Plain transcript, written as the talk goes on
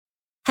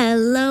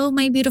Hello,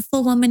 my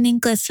beautiful Woman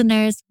Inc.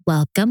 listeners.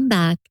 Welcome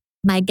back.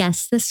 My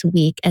guest this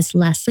week is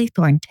Lesley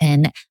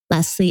Thornton.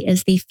 Lesley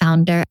is the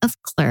founder of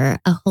KLUR,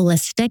 a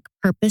holistic,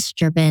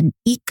 purpose-driven,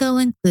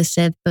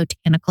 eco-inclusive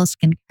botanical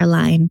skincare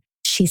line.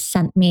 She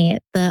sent me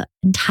the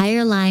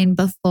entire line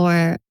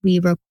before we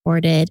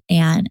recorded,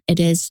 and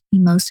it is the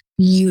most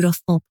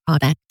beautiful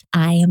product.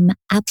 I am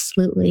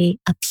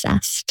absolutely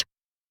obsessed.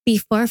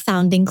 Before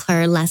founding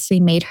KLUR, Lesley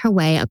made her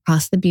way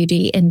across the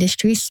beauty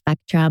industry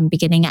spectrum,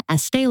 beginning at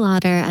Estee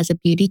Lauder as a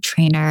beauty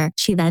trainer.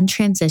 She then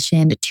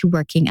transitioned to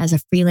working as a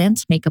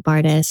freelance makeup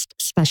artist,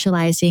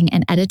 specializing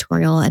in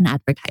editorial and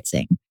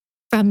advertising.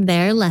 From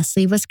there,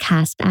 Lesley was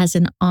cast as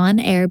an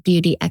on-air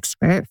beauty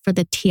expert for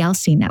the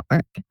TLC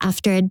network.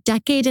 After a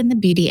decade in the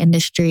beauty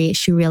industry,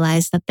 she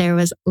realized that there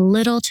was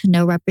little to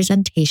no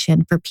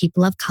representation for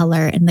people of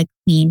color in the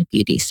clean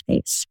beauty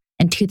space.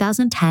 In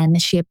 2010,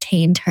 she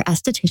obtained her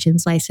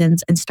esthetician's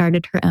license and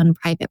started her own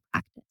private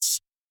practice.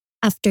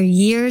 After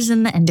years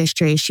in the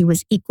industry, she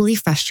was equally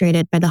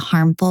frustrated by the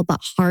harmful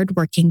but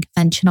hardworking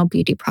conventional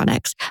beauty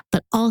products,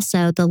 but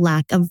also the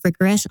lack of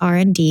rigorous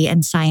R&D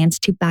and science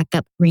to back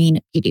up green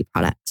beauty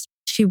products.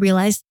 She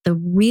realized the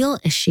real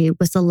issue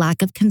was the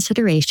lack of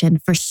consideration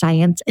for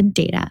science and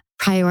data,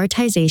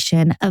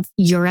 prioritization of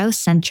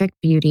Eurocentric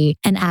beauty,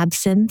 and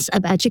absence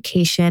of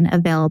education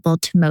available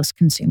to most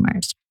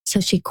consumers. So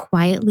she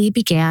quietly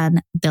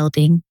began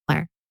building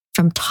KLUR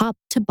from top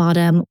to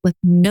bottom with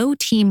no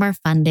team or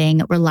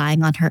funding,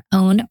 relying on her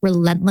own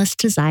relentless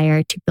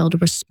desire to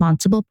build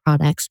responsible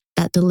products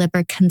that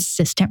deliver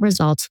consistent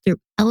results through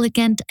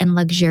elegant and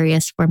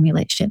luxurious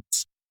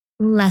formulations.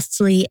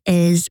 Lesley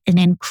is an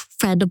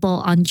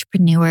incredible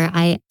entrepreneur.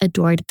 I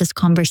adored this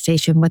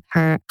conversation with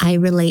her. I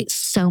relate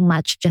so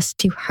much just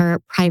to her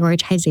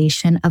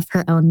prioritization of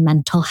her own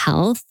mental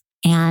health.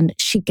 And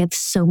she gives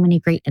so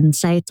many great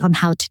insights on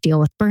how to deal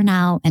with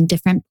burnout and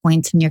different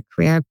points in your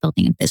career of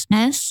building a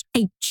business.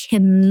 I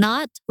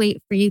cannot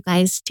wait for you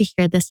guys to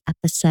hear this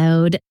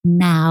episode.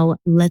 Now,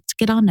 let's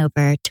get on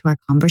over to our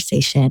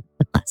conversation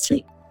with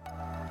Lesley.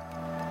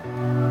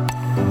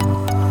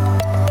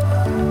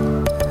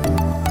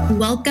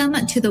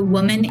 Welcome to the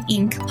Woman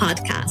Inc.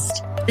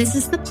 podcast. This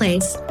is the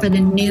place for the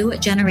new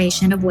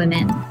generation of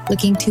women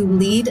looking to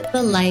lead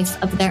the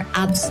life of their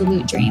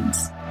absolute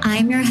dreams.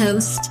 I'm your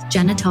host,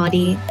 Jenna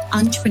Toddy,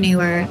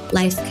 entrepreneur,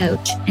 life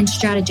coach, and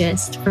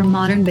strategist for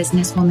modern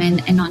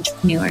businesswomen and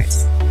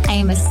entrepreneurs. I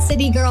am a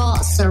city girl,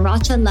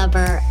 sriracha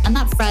lover, and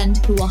that friend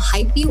who will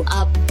hype you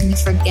up when you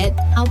forget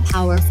how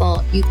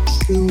powerful you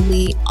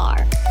truly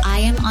are. I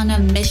am on a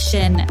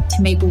mission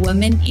to make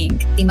Women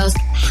Inc. the most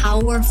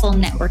powerful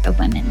network of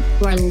women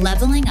who are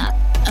leveling up,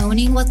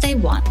 owning what they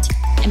want,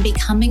 and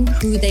becoming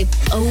who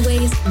they've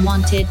always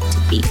wanted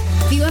to be.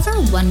 Have you ever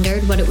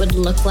wondered what it would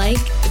look like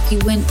if you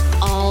went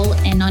all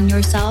in on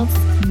yourself?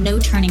 No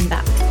turning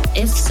back.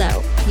 If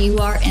so, you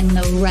are in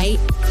the right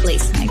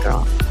place, my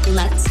girl.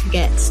 Let's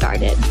get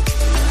started.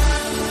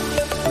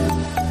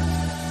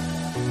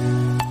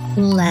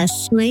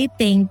 Lesley,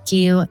 thank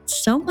you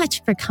so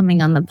much for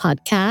coming on the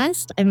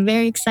podcast. I'm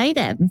very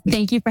excited.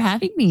 Thank you for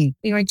having me.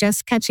 We were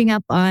just catching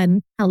up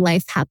on how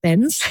life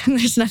happens.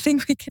 There's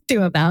nothing we can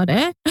do about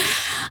it,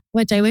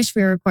 which I wish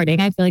we were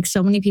recording. I feel like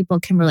so many people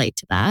can relate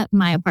to that.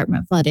 My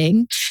apartment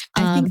flooding.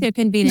 I think there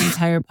can be an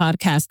entire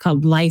podcast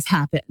called Life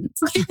Happens.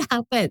 Life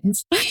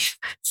happens.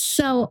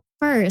 So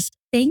first,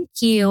 thank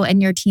you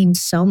and your team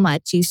so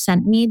much. You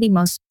sent me the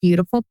most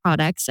beautiful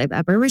products I've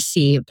ever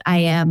received. I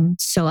am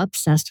so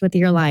obsessed with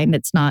your line.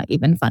 It's not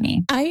even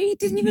funny. I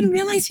didn't even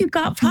realize you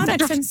got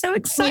products. I'm so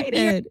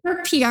excited.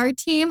 Your PR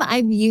team,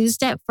 I've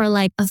used it for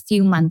like a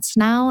few months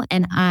now,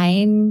 and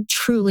I'm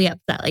truly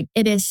upset. Like,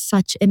 it is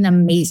such an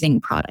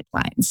amazing product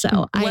line.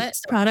 So what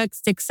product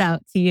sticks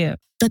out to you?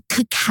 The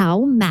cacao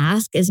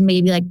mask is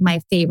maybe like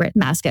my favorite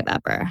mask I've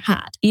ever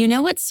had. You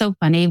know what's so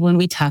funny? When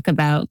we talk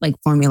about like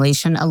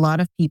formulation, a lot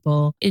of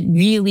people, it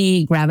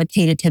really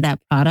gravitated to that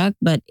product.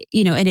 But,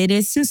 and it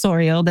is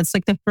sensorial. That's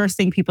like the first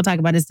thing people talk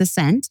about is the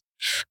scent.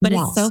 But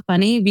It's so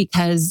funny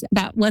because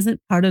that wasn't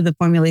part of the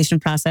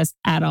formulation process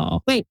at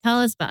all. Wait, tell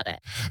us about it.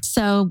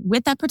 So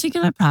with that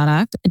particular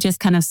product, just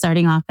kind of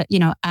starting off,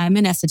 I'm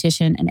an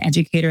esthetician, an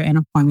educator, and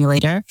a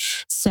formulator.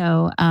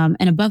 So,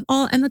 and above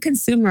all, I'm a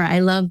consumer. I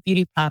love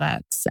beauty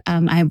products.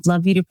 I've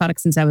loved beauty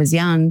products since I was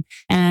young.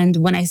 And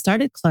when I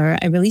started KLUR,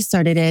 I really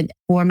started it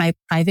for my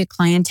private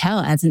clientele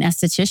as an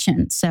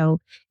esthetician. So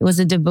it was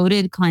a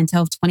devoted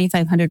clientele of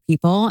 2,500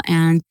 people.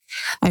 And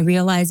I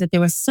realized that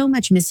there was so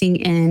much missing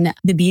in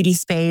the beauty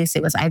space.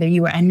 It was either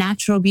you were a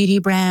natural beauty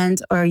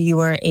brand, or you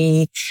were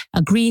a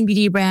green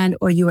beauty brand,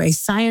 or you were a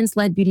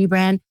science-led beauty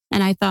brand.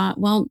 And I thought,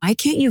 well, why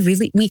can't you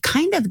really,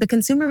 the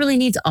consumer really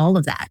needs all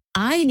of that.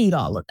 I need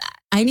all of that.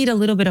 I need a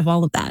little bit of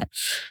all of that.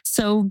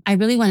 So I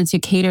really wanted to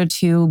cater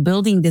to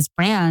building this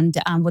brand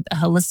with a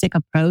holistic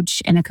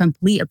approach and a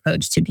complete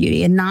approach to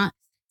beauty, and not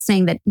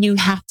saying that you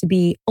have to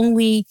be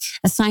only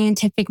a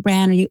scientific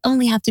brand or you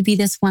only have to be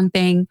this one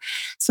thing.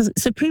 So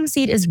Supreme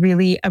Seed is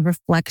really a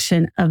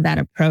reflection of that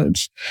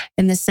approach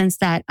in the sense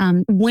that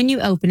when you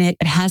open it,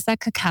 it has that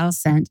cacao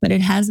scent, but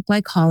it has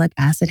glycolic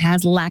acid, it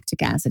has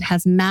lactic acid, it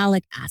has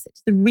malic acid,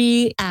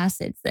 3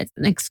 acids. That's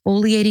an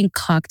exfoliating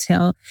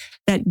cocktail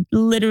that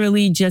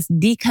literally just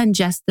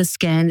decongests the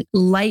skin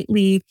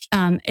lightly.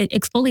 It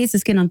exfoliates the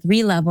skin on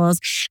 3 levels,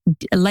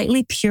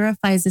 lightly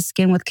purifies the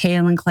skin with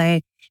kale and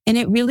clay. And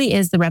it really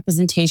is the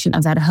representation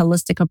of that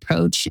holistic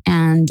approach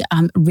and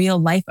real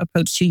life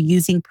approach to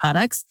using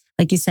products.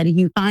 Like you said,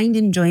 you find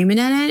enjoyment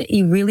in it.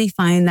 You really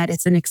find that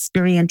it's an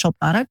experiential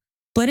product,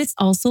 but it's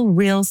also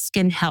real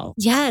skin health.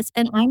 Yes.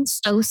 And I'm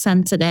so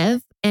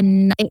sensitive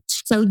and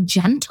it's so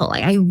gentle.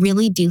 Like, I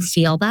really do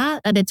feel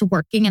that it's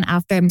working. And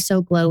after I'm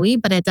so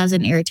glowy, but it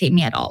doesn't irritate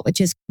me at all,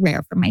 which is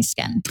rare for my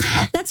skin.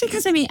 That's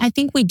because, I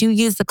think we do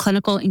use the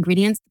clinical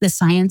ingredients, the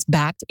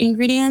science-backed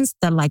ingredients,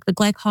 like the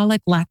glycolic,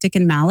 lactic,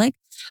 and malic,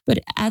 but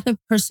at the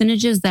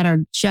percentages that are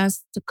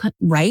just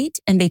right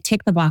and they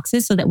tick the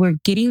boxes so that we're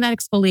getting that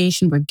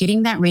exfoliation, we're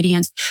getting that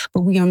radiance,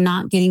 but we are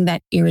not getting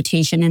that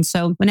irritation. And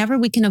so whenever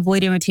we can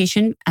avoid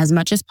irritation as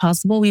much as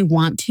possible, we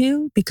want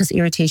to, because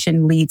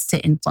irritation leads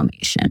to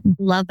inflammation.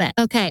 Love it.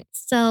 Okay.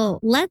 So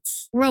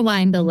let's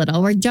rewind a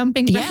little. We're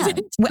jumping. Yeah.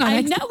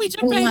 I know we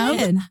jumped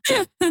right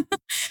in.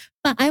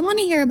 But I want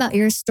to hear about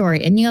your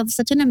story. And you have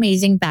such an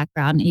amazing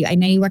background. I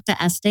know you worked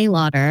at Estee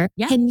Lauder.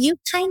 Yeah. Can you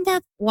kind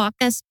of walk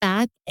us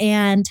back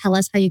and tell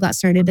us how you got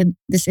started in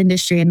this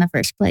industry in the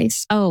first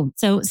place? Oh,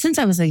 so since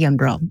I was a young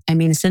girl,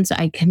 since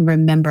I can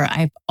remember,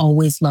 I've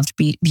always loved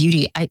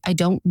beauty. I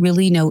don't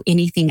really know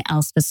anything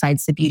else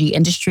besides the beauty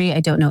industry.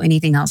 I don't know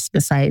anything else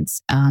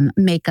besides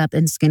makeup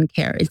and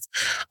skincare. It's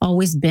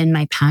always been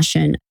my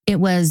passion. It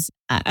was,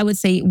 I would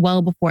say,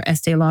 well before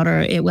Estee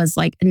Lauder. It was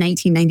like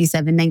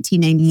 1997,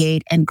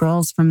 1998, and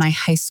girls from my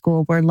high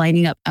school were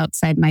lining up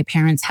outside my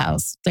parents'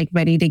 house, like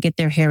ready to get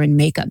their hair and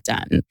makeup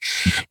done.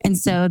 And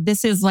so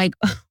this is like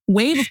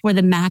way before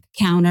the MAC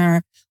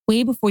counter,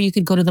 way before you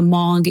could go to the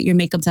mall and get your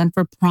makeup done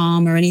for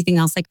prom or anything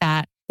else like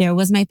that. There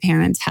was my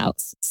parents'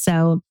 house.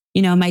 So,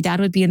 my dad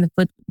would be in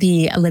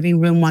the living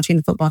room watching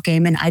the football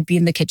game, and I'd be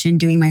in the kitchen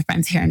doing my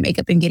friend's hair and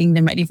makeup and getting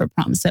them ready for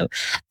prom. So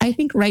I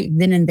think right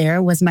then and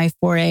there was my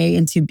foray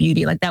into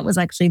beauty. Like, that was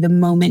actually the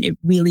moment it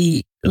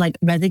really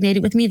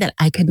resonated with me that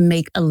I could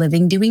make a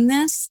living doing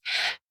this.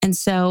 And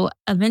so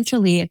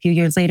eventually, a few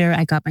years later,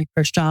 I got my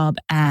first job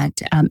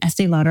at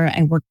Estee Lauder.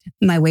 I worked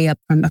my way up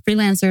from a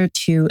freelancer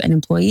to an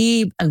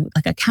employee,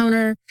 like a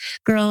counter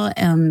girl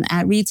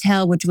at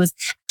retail, which was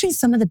actually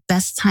some of the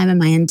best time in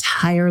my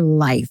entire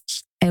life.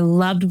 I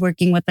loved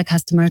working with the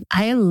customers.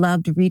 I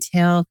loved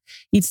retail.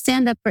 You'd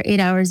stand up for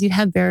 8 hours. You'd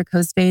have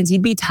varicose veins.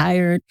 You'd be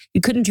tired.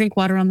 You couldn't drink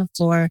water on the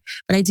floor,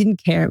 but I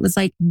didn't care. It was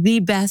like the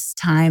best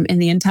time in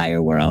the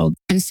entire world.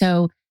 And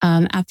so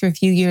after a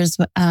few years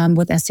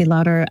with Estee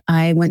Lauder,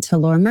 I went to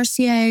Laura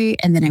Mercier,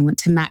 and then I went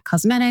to MAC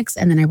Cosmetics,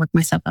 and then I worked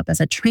myself up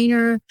as a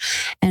trainer.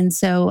 And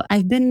so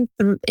I've been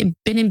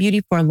in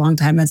beauty for a long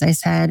time, as I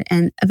said.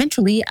 And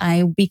eventually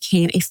I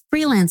became a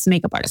freelance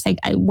makeup artist.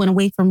 I went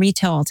away from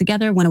retail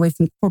altogether, went away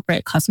from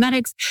corporate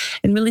cosmetics,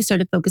 and really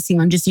started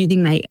focusing on just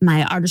using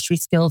my artistry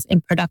skills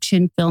in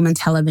production, film, and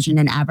television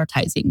and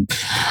advertising.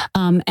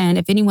 And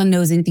if anyone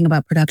knows anything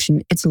about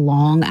production, it's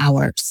long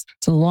hours.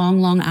 It's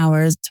long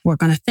hours to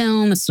work on a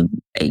film.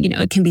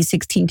 It can be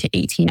 16 to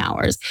 18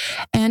 hours.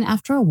 And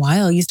after a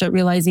while, you start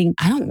realizing,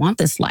 I don't want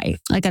this life.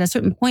 Like, at a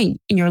certain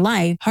point in your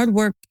life, hard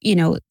work,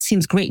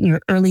 seems great in your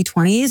early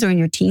 20s or in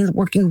your teens.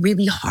 Working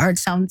really hard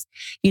sounds,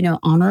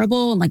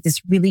 honorable and like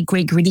this really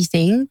great, gritty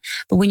thing.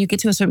 But when you get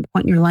to a certain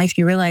point in your life,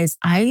 you realize,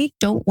 I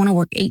don't want to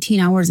work 18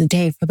 hours a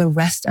day for the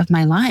rest of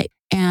my life.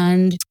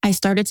 And I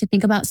started to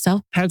think about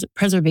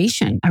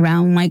self-preservation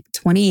around like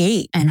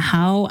 28 and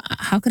how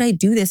could I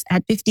do this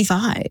at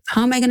 55?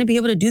 How am I going to be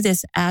able to do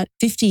this at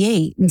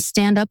 58 and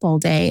stand up all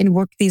day and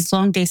work these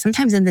long days,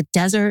 sometimes in the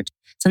desert,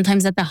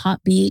 sometimes at the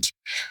hot beach?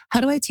 How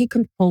do I take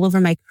control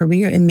over my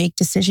career and make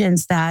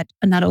decisions that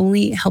not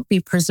only help me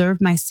preserve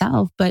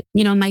myself, but,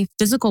 my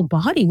physical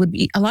body would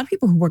be, a lot of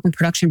people who work in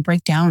production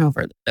break down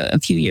over a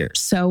few years.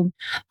 So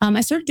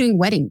I started doing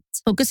weddings,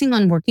 focusing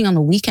on working on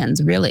the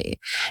weekends, really.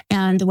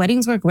 And the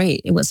weddings were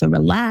great. It was a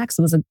relaxed,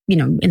 it was a,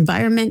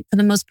 environment for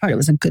the most part. It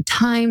was a good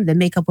time. The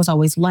makeup was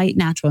always light,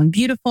 natural, and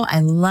beautiful.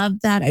 I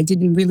loved that. I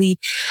didn't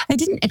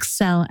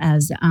excel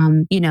as,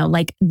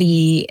 like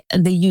the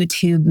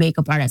YouTube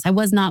makeup artist. I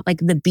was not like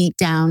the beat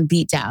down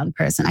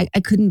person. I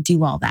couldn't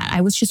do all that.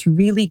 I was just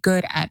really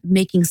good at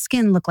making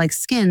skin look like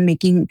skin,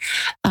 making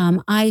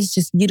eyes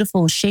just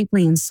beautiful,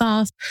 shapely, and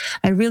soft.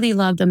 I really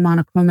loved a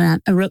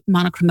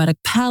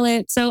monochromatic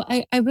palette. So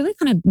I really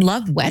kind of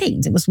loved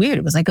weddings. It was weird.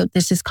 It was like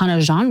this kind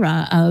of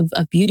genre of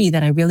beauty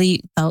that I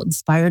really felt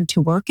inspired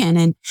to work in.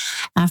 And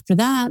after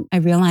that, I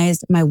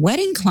realized my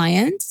wedding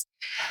clients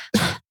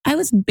I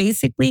was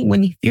basically,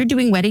 when you're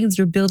doing weddings,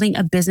 you're building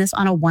a business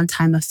on a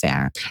one-time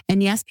affair.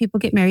 And yes, people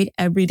get married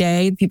every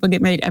day. People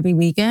get married every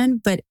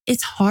weekend, but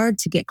it's hard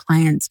to get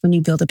clients when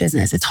you build a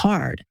business. It's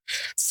hard.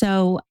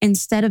 So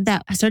instead of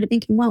that, I started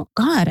thinking, well,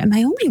 God, am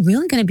I only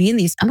really going to be in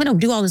these? I'm going to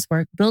do all this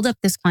work, build up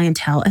this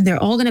clientele, and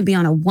they're all going to be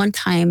on a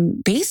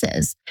one-time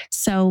basis.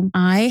 So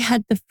I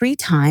had the free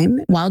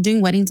time while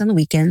doing weddings on the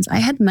weekends. I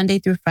had Monday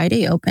through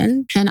Friday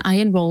open, and I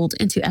enrolled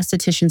into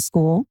esthetician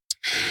school.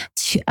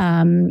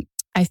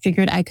 I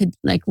figured I could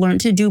learn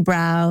to do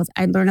brows.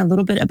 I'd learn a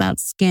little bit about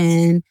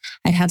skin.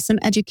 I'd have some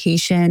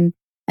education.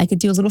 I could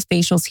do a little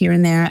facials here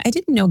and there. I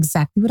didn't know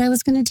exactly what I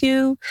was going to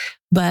do,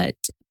 but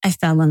I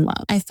fell in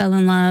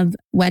love.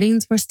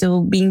 Weddings were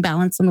still being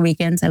balanced on the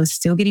weekends. I was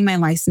still getting my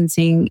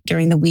licensing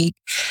during the week.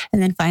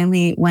 And then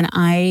finally, when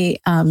I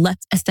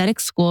left aesthetic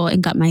school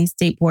and got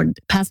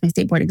passed my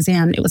state board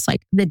exam, it was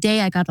like the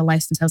day I got the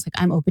license, I was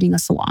like, I'm opening a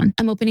salon.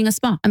 I'm opening a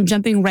spa. I'm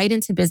jumping right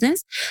into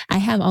business. I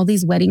have all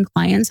these wedding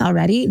clients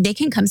already. They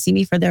can come see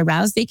me for their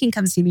brows. They can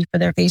come see me for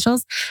their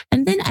facials.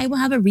 And then I will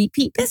have a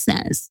repeat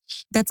business.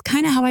 That's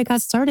kind of how I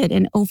got started.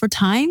 And over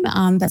time,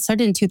 that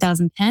started in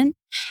 2010.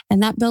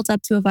 And that built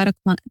up to about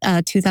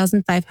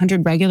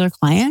 2,500 regular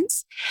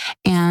clients.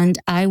 And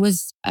I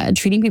was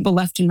treating people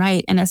left and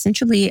right. And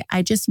essentially,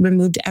 I just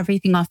removed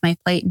everything off my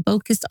plate and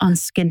focused on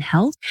skin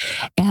health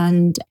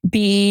and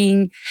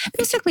being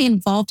basically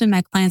involved in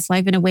my client's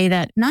life in a way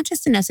that not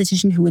just an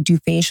esthetician who would do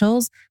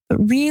facials,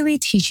 but really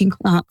teaching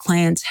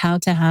clients how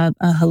to have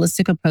a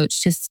holistic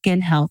approach to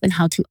skin health and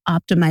how to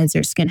optimize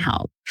their skin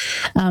health.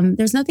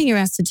 There's nothing your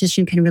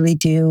esthetician can really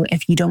do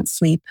if you don't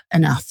sleep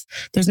enough.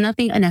 There's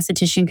nothing an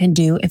esthetician can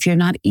do if you're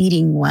not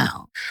eating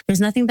well. There's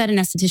nothing that an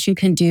esthetician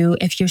can do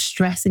if your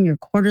stress and your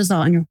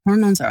cortisol and your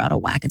hormones are out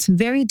of whack. It's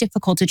very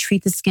difficult to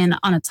treat the skin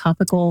on a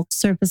topical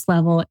surface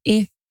level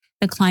if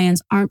the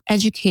clients aren't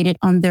educated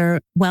on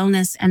their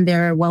wellness and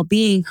their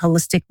well-being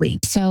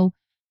holistically. So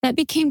that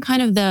became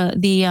kind of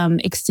the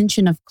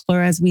extension of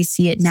KLUR as we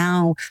see it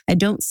now. I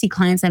don't see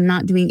clients. I'm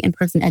not doing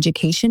in-person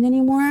education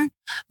anymore,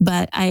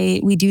 but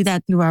we do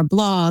that through our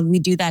blog. We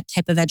do that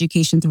type of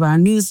education through our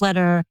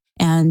newsletter.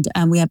 And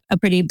we have a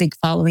pretty big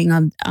following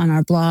on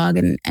our blog.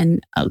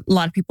 And a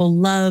lot of people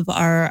love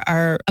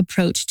our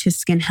approach to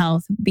skin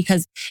health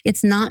because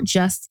it's not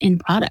just in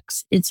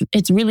products.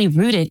 It's really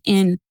rooted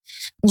in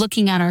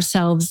looking at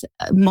ourselves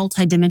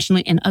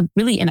multidimensionally and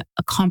really in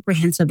a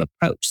comprehensive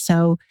approach.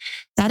 So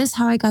that is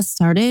how I got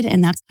started.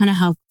 And that's kind of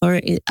how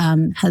KLUR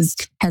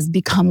has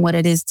become what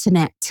it is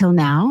till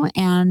now.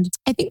 And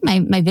I think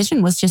my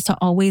vision was just to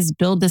always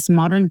build this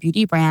modern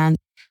beauty brand,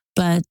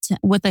 but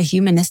with a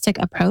humanistic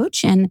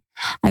approach. And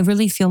I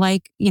really feel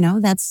like,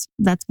 that's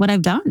what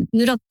I've done.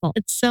 Beautiful.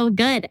 It's so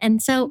good.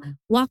 And so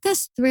walk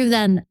us through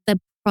then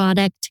the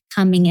product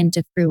coming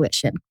into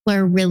fruition,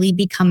 KLUR really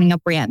becoming a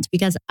brand,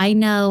 because I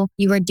know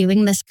you are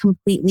doing this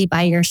completely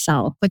by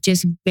yourself, which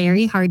is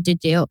very hard to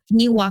do. Can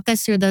you walk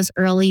us through those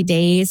early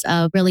days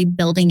of really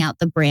building out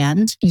the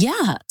brand?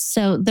 Yeah.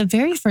 So the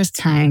very first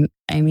time,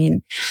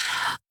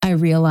 I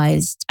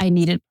realized I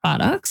needed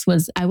products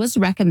I was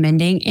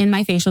recommending in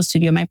my facial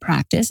studio, my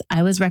practice,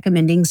 I was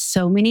recommending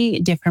so many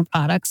different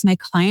products. My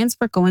clients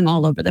were going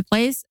all over the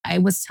place. I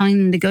was telling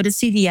them to go to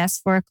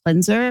CVS for a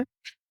cleanser,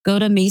 go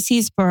to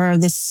Macy's for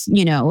this,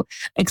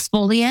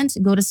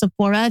 exfoliant, go to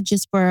Sephora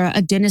just for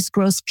a Dennis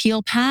Gross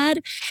peel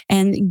pad,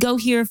 and go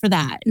here for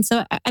that. And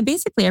so I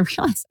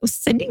realized I was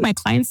sending my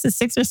clients to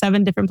 6 or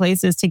 7 different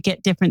places to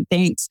get different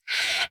things.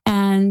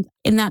 And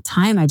in that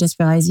time, I just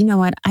realized, you know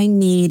what? I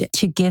need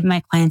to give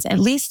my clients at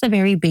least the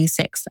very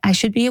basics. I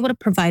should be able to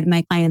provide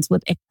my clients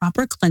with a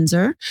proper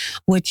cleanser,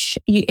 which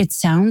it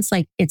sounds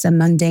like it's a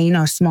mundane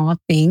or small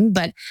thing,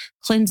 but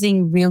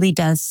cleansing really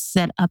does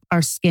set up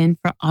our skin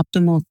for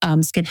optimal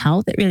skin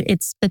health.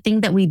 It's the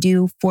thing that we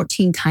do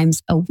 14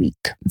 times a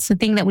week. It's the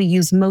thing that we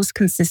use most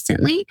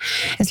consistently,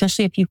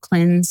 especially if you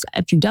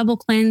double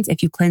cleanse,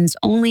 if you cleanse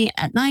only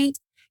at night.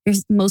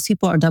 Most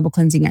people are double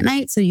cleansing at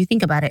night. So you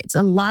think about it, it's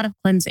a lot of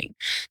cleansing.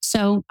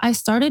 So I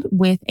started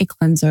with a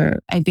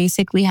cleanser. I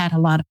basically had a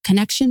lot of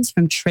connections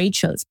from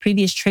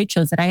previous trade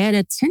shows that I had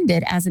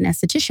attended as an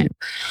esthetician.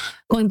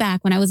 Going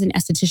back when I was in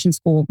esthetician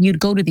school, you'd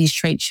go to these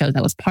trade shows.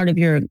 That was part of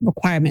your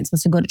requirements,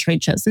 was to go to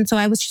trade shows. And so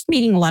I was just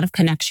meeting a lot of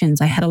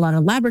connections. I had a lot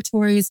of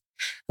laboratories,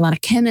 a lot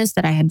of chemists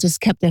that I had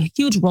just kept a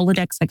huge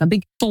Rolodex, like a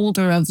big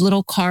folder of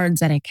little cards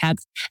that I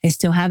kept. I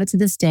still have it to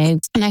this day.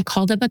 And I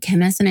called up a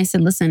chemist and I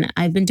said, listen,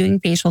 I've been doing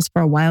facials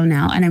for a while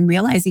now, and I'm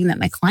realizing that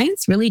my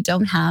clients really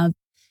don't have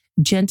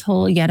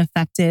gentle yet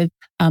effective,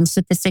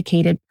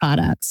 sophisticated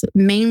products,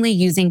 mainly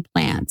using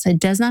plants. It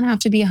does not have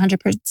to be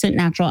 100%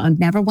 natural. I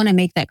never want to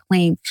make that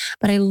claim,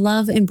 but I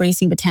love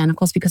embracing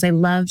botanicals because I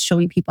love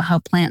showing people how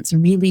plants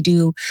really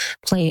do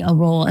play a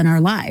role in our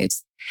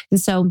lives.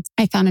 And so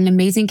I found an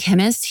amazing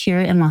chemist here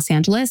in Los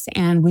Angeles,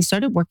 and we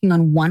started working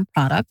on one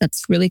product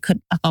that's really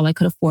all I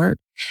could afford.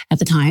 at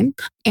the time.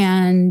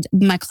 And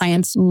my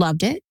clients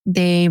loved it.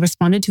 They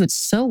responded to it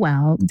so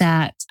well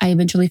that I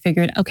eventually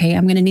figured, okay,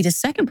 I'm going to need a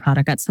second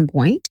product at some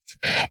point.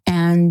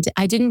 And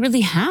I didn't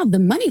really have the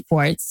money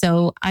for it.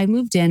 So I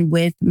moved in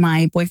with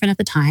my boyfriend at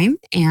the time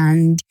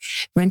and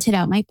rented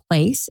out my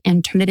place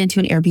and turned it into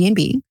an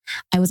Airbnb.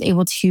 I was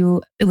able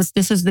to,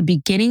 this was the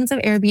beginnings of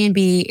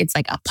Airbnb. It's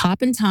like a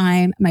pop in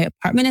time. My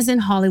apartment is in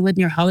Hollywood,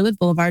 near Hollywood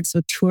Boulevard.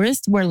 So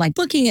tourists were like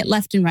booking it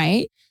left and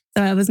right.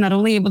 So I was not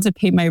only able to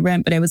pay my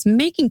rent, but I was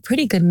making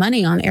pretty good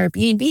money on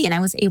Airbnb. And I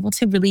was able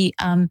to really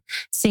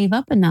save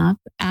up enough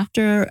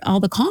after all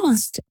the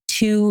cost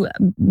to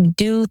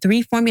do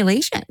 3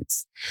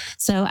 formulations.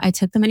 So I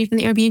took the money from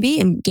the Airbnb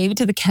and gave it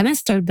to the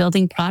chemist, started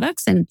building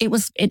products. And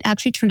it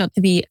actually turned out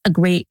to be a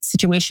great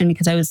situation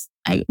because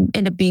I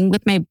ended up being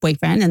with my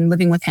boyfriend and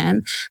living with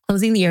him,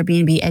 closing the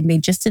Airbnb, and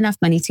made just enough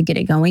money to get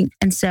it going.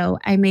 And so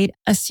I made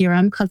a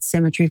serum called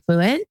Symmetry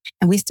Fluid,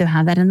 and we still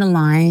have that in the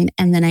line.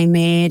 And then I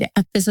made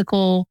a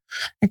physical,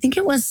 I think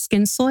it was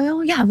skin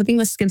soil. Yeah, I think it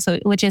was skin soil,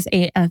 which is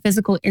a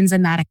physical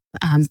enzymatic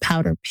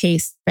powder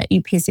paste that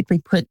you basically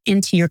put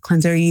into your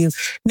cleanser. You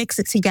mix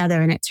it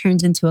together and it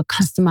turns into a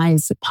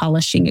customized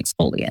polishing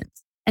exfoliant.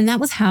 And that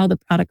was how the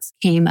products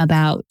came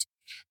about.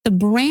 The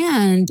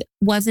brand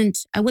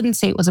I wouldn't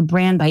say it was a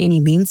brand by any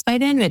means by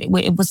then, but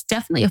it was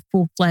definitely a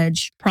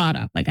full-fledged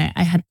product. Like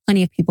I had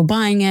plenty of people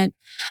buying it.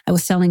 I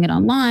was selling it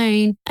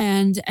online.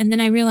 And then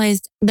I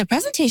realized the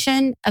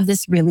presentation of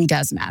this really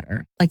does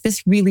matter. Like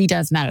this really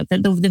does matter.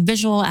 The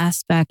visual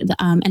aspect.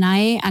 And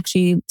I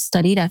actually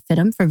studied at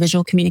FITM for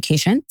visual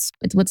communications.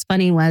 What's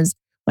funny was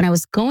when I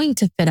was going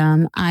to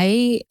FITM,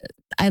 I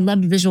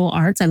loved visual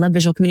arts. I love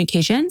visual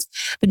communications,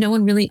 but no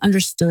one really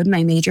understood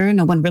my major.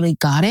 No one really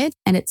got it.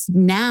 And it's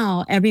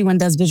now everyone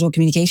does visual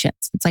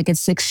communications. It's like,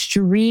 it's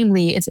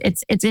extremely, it's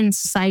in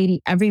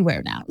society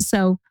everywhere now.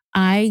 So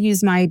I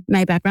use my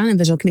background in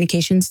visual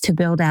communications to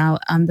build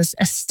out this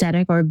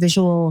aesthetic or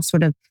visual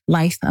sort of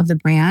life of the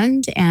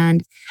brand.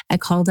 And I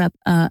called up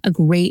a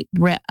great,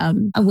 I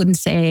wouldn't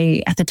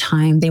say at the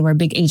time they were a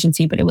big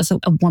agency, but it was a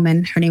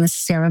woman. Her name is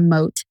Sarah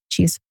Moat.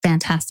 She's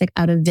fantastic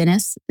out of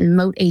Venice,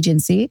 Moat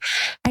Agency.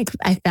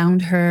 I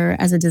found her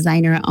as a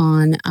designer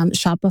on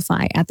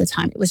Shopify at the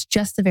time. It was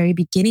just the very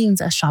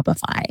beginnings of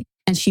Shopify.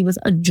 And she was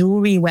a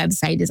jewelry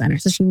website designer.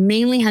 So she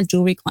mainly had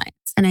jewelry clients.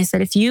 And I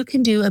said, if you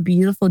can do a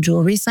beautiful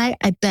jewelry site,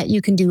 I bet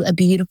you can do a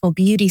beautiful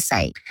beauty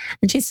site.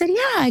 And she said,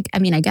 yeah,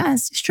 I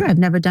guess. Sure, I've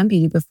never done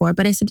beauty before.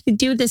 But I said, if you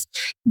do this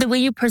the way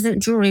you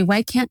present jewelry,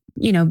 why can't,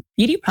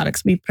 beauty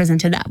products be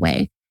presented that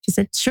way? She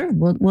said, sure,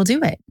 we'll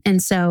do it.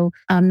 And so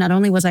not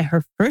only was I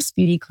her first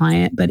beauty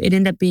client, but it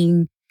ended up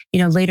being,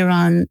 later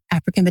on,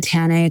 African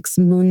Botanics,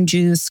 Moon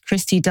Juice,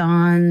 Christy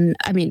Dawn.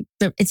 I mean,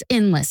 it's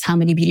endless how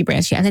many beauty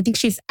brands she has. I think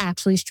she's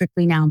actually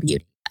strictly now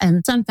beauty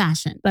and some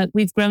fashion, but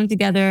we've grown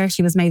together.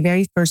 She was my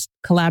very first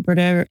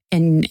collaborator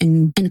in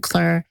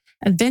KLUR.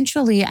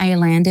 Eventually, I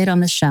landed on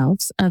the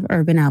shelves of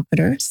Urban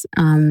Outfitters,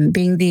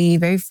 being the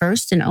very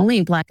first and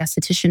only Black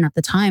esthetician at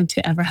the time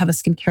to ever have a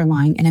skincare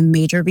line in a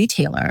major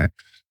retailer.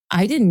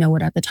 I didn't know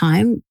it at the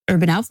time.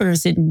 Urban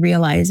Outfitters didn't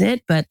realize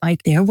it, but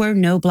there were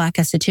no Black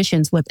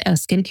estheticians with a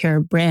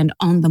skincare brand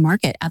on the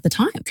market at the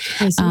time.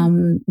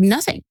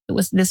 Nothing.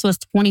 This was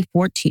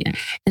 2014.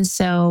 And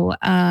so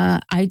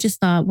I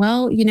just thought,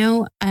 well,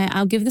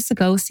 I'll give this a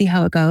go, see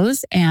how it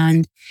goes.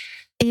 And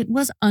it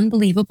was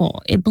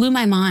unbelievable. It blew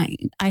my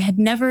mind. I had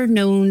never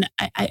known,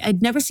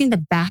 I'd never seen the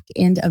back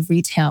end of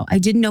retail. I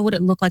didn't know what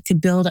it looked like to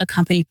build a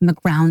company from the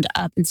ground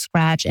up and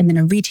scratch, and then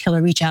a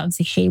retailer reach out and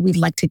say, hey, we'd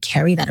like to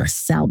carry that or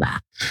sell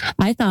that.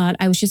 I thought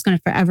I was just going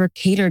to forever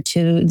cater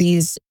to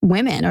these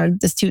women, or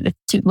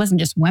it wasn't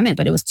just women,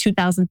 but it was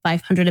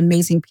 2,500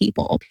 amazing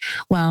people.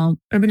 Well,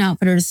 Urban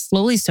Outfitters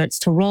slowly starts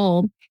to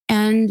roll.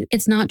 And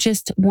it's not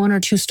just 1 or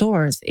 2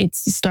 stores.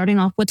 It's starting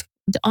off with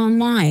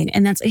online,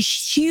 and that's a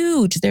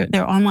huge,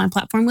 their online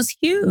platform was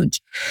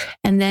huge.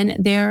 And then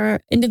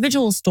their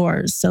individual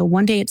stores. So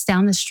one day it's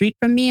down the street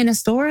from me in a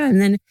store, and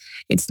then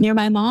it's near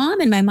my mom,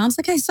 and my mom's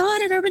like, I saw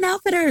it at Urban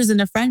Outfitters. And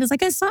a friend is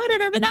like, I saw it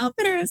at Urban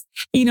Outfitters.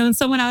 And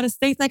someone out of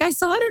state like, I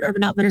saw it at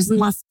Urban Outfitters in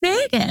Las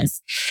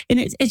Vegas. And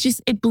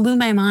it blew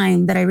my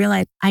mind that I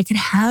realized I could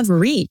have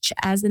reach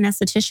as an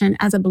esthetician,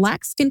 as a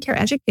Black skincare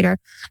educator.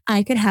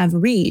 I could have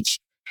reach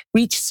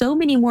so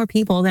many more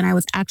people than I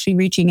was actually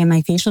reaching in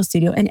my facial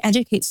studio, and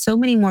educate so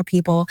many more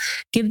people,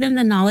 give them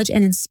the knowledge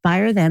and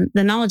inspire them,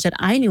 the knowledge that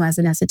I knew as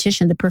an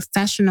esthetician, the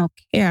professional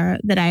care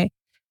that I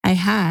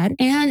had,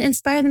 and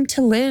inspire them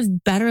to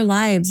live better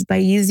lives by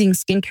using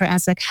skincare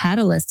as a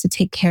catalyst to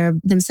take care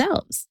of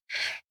themselves.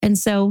 And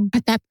so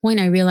at that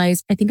point, I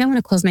realized, I think I want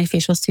to close my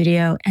facial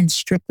studio and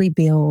strictly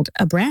build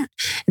a brand.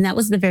 And that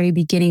was the very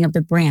beginning of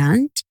the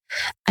brand.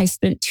 I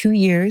spent 2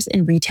 years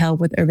in retail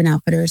with Urban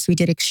Outfitters. We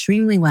did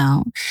extremely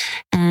well.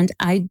 And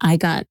I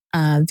got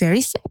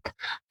very sick.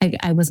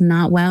 I was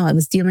not well. I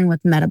was dealing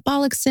with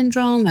metabolic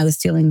syndrome. I was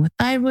dealing with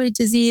thyroid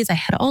disease. I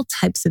had all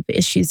types of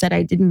issues that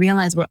I didn't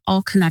realize were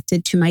all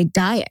connected to my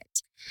diet.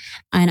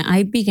 And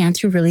I began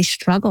to really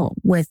struggle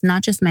with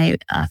not just my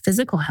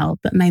physical health,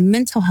 but my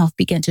mental health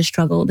began to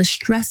struggle. The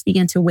stress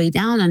began to weigh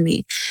down on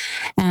me.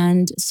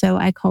 And so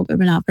I called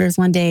Urban Outfitters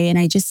one day and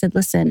I just said,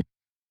 listen,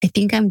 I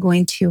think I'm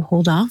going to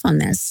hold off on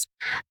this.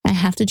 I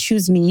have to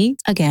choose me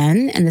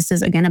again. And this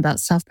is again about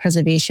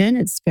self-preservation.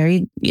 It's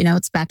very,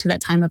 it's back to that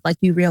time of like,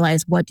 you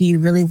realize, what do you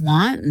really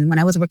want? And when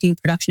I was working in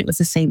production, it was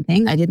the same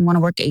thing. I didn't want to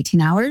work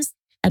 18 hours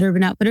at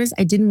Urban Outfitters.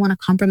 I didn't want to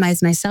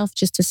compromise myself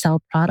just to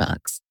sell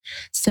products.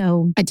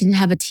 So I didn't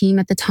have a team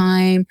at the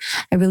time.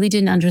 I really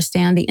didn't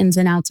understand the ins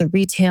and outs of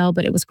retail,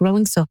 but it was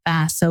growing so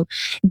fast.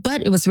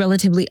 But it was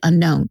relatively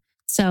unknown.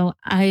 So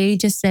I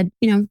just said,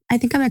 I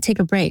think I'm going to take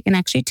a break, and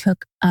actually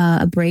took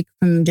a break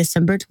from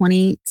December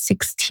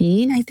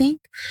 2016, I think,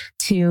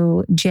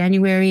 to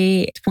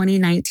January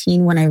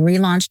 2019 when I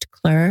relaunched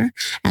KLUR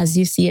as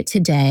you see it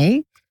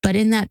today. But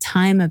in that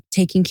time of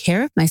taking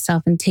care of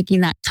myself and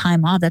taking that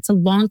time off, that's a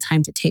long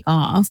time to take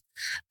off.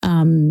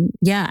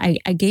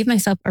 I gave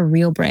myself a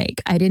real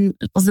break. It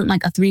wasn't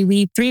like a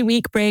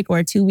 3-week break or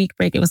a 2-week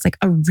break. It was like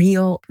a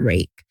real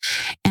break.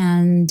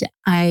 And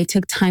I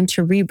took time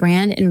to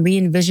rebrand and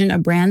re-envision a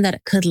brand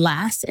that could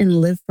last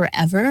and live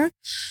forever.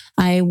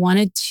 I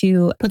wanted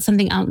to put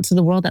something out into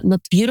the world that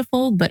looked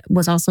beautiful, but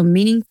was also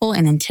meaningful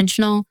and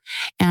intentional.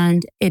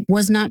 And it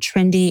was not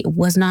trendy. It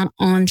was not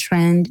on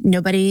trend.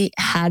 Nobody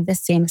had the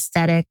same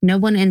aesthetic. No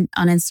one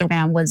on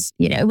Instagram was,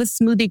 it was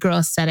smoothie girl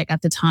aesthetic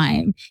at the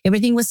time.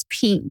 Everything was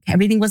pink.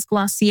 Everything was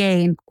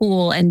Glossier and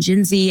cool and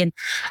Gen Z. And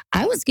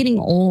I was getting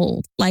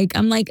old.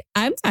 I'm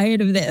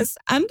tired of this.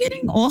 I'm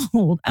getting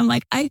old. I'm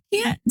like, I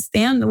can't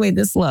stand the way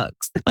this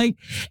looks. Like,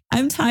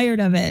 I'm tired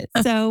of it.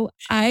 So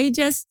I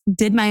just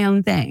did my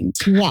own thing.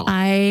 Yeah.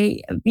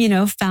 I,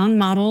 found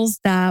models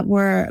that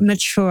were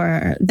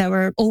mature, that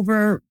were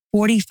over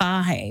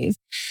 45.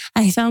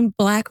 I found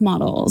Black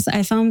models.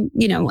 I found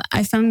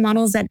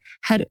models that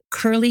had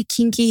curly,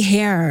 kinky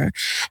hair.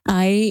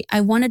 I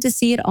wanted to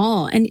see it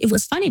all. And it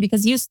was funny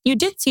because you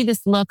did see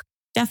this look.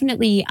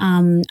 Definitely,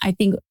 I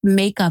think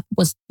makeup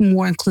was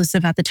more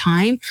inclusive at the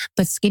time,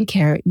 but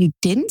skincare, you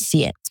didn't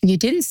see it. You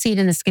didn't see it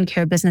in the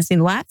skincare business.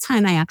 And the last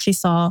time I actually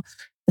saw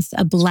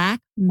a Black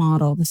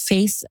model, the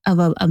face of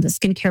the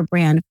skincare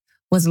brand,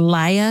 was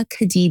Laya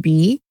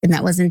Khadibi, and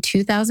that was in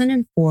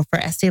 2004 for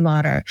Estee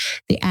Lauder.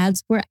 The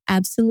ads were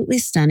absolutely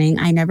stunning.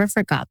 I never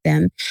forgot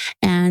them.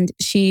 And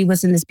she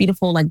was in this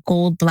beautiful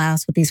gold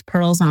blouse with these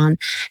pearls on.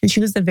 And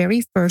she was the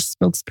very first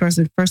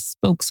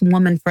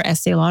spokeswoman for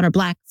Estee Lauder,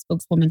 Black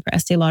spokeswoman for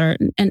Estee Lauder.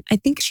 And I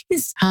think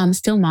she's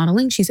still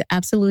modeling. She's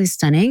absolutely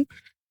stunning.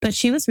 But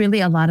she was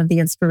really a lot of the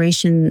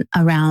inspiration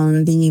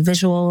around the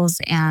visuals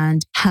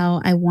and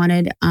how I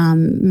wanted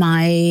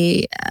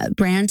my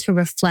brand to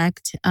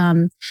reflect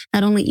not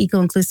only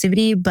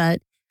eco-inclusivity,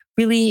 but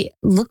really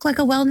look like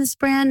a wellness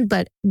brand,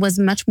 but was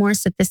much more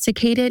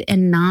sophisticated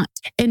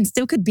and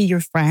still could be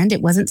your friend.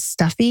 It wasn't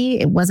stuffy.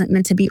 It wasn't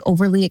meant to be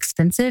overly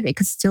expensive. It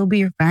could still be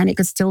your friend. It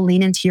could still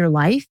lean into your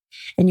life,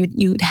 and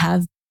you'd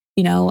have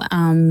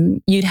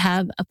you'd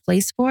have a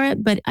place for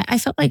it. But I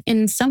felt like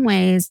in some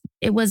ways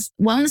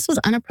wellness was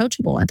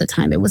unapproachable at the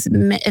time.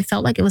 It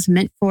felt like it was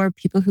meant for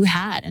people who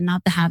had and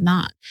not the have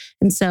not.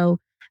 And so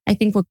I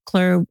think with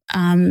KLUR,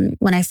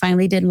 when I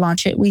finally did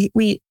launch it,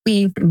 we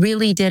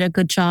really did a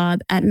good job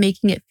at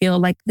making it feel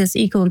like this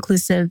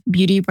eco-inclusive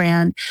beauty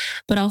brand,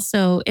 but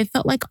also it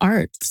felt like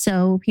art.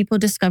 So people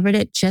discovered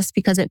it just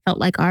because it felt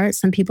like art.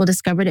 Some people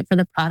discovered it for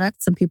the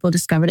product. Some people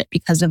discovered it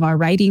because of our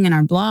writing and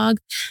our blog.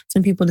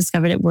 Some people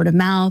discovered it word of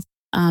mouth.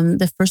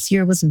 The first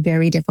year was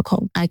very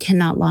difficult. I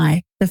cannot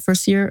lie. The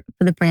first year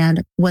for the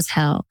brand was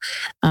hell.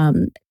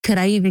 Could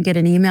I even get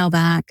an email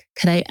back?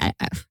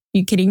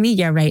 You kidding me?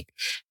 Yeah, right.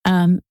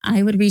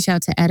 I would reach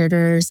out to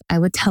editors. I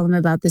would tell them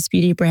about this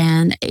beauty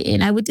brand.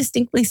 And I would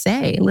distinctly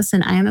say,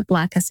 listen, I am a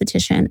Black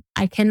esthetician.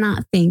 I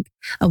cannot think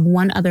of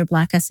one other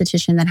Black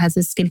esthetician that has a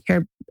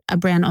skincare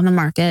brand on the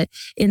market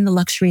in the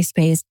luxury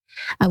space.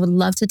 I would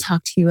love to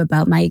talk to you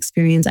about my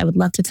experience. I would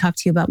love to talk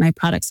to you about my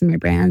products and my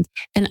brand.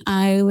 And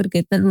I would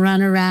get the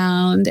run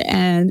around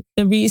and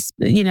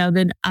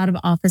the out of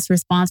office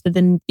response, but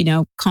then,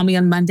 call me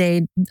on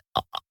Monday.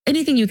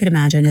 Anything you could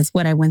imagine is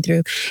what I went through.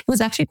 It was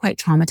actually quite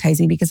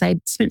traumatizing because I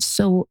spent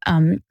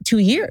 2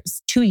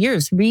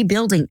 years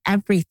rebuilding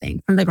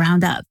everything from the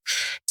ground up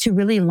to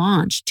really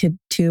launch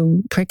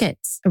to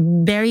crickets.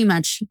 Very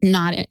much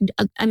not.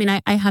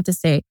 I have to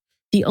say,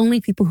 the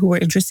only people who were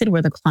interested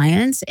were the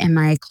clients and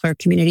my KLUR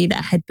community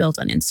that had built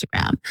on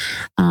Instagram.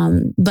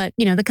 But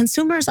the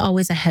consumer is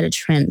always ahead of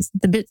trends.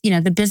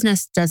 The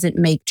business doesn't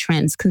make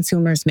trends.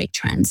 Consumers make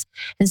trends.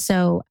 And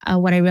so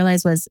what I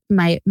realized was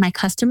my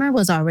customer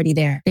was already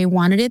there. They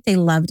wanted it. They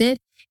loved it.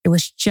 It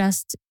was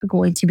just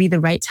going to be the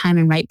right time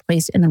and right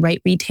place and the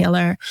right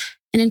retailer.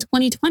 And in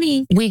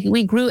 2020,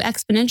 we grew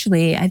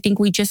exponentially. I think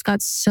we just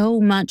got so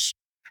much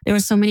there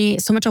was so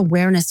much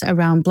awareness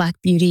around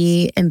Black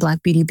beauty and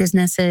Black beauty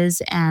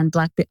businesses and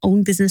Black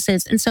owned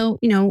businesses. And so,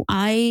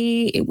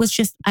 I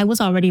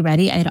was already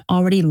ready. I had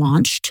already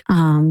launched.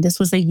 This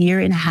was a year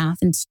and a half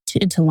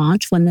into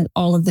launch when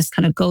all of this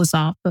kind of goes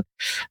off. But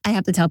I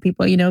have to tell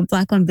people,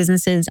 Black owned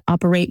businesses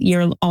operate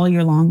all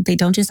year long. They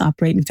don't just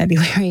operate in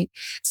February.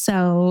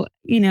 So,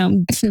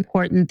 it's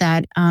important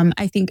that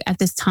I think at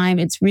this time,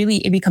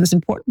 it becomes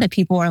important that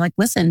people are like,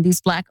 listen,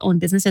 these Black owned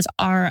businesses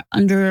are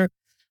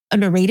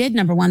underrated.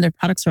 Number one, their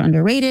products are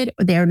underrated,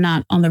 or they're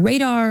not on the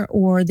radar,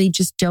 or they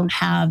just don't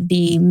have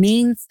the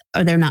means,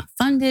 or they're not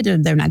funded, or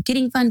they're not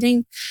getting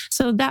funding.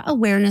 So that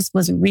awareness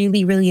was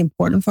really, really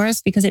important for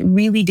us because it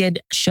really did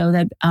show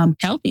that,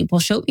 show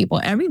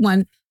people,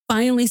 everyone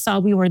finally saw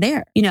we were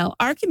there.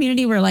 Our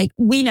community were like,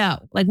 we know,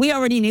 like we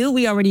already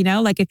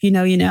know, like if you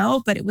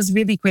know, but it was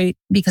really great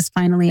because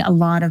finally a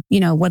lot of,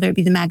 whether it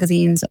be the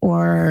magazines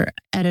or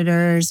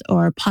editors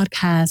or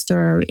podcasts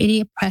or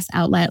any press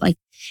outlet, like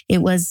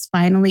it was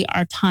finally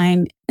our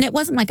time. And it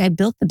wasn't like I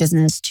built the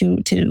business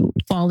to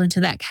fall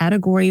into that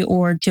category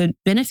or to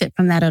benefit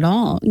from that at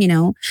all.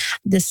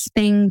 This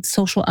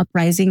social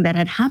uprising that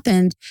had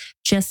happened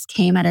just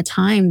came at a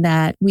time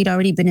that we'd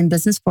already been in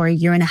business for a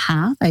year and a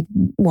half.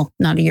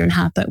 Not a year and a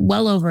half, but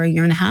well over a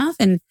year and a half.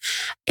 And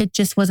it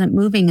just wasn't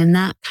moving. And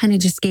that kind of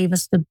just gave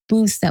us the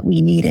boost that we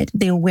needed.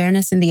 The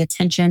awareness and the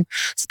attention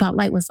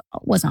spotlight was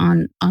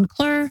on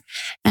KLUR.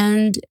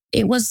 And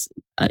it was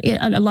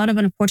a lot of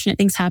unfortunate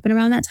things happened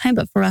around that time.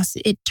 But for us,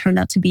 it turned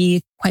out to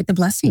be quite the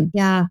blessing.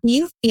 Yeah.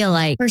 You feel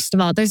like, first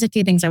of all, there's a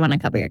few things I want to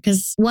cover here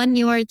because one,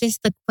 you are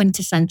just the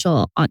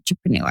quintessential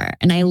entrepreneur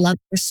and I love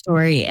your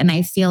story. And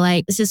I feel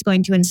like this is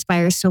going to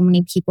inspire so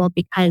many people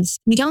because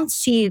we don't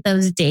see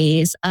those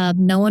days of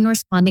no one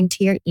responding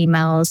to your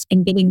emails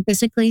and getting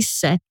physically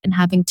sick and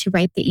having to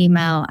write the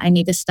email, I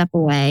need to step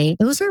away.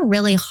 Those are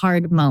really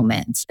hard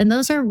moments and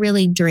those are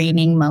really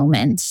draining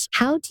moments.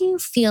 How do you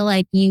feel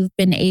like you've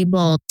been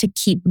able to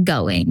keep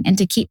going and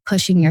to keep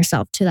pushing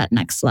yourself to that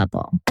next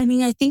level? I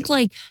mean, I think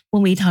like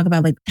when we talk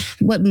about like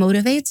what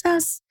motivates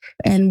us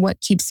and what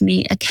keeps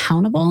me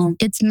accountable,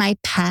 it's my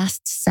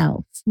past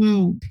self.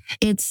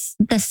 It's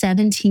the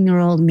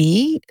 17-year-old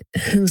me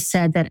who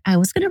said that I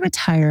was going to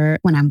retire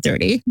when I'm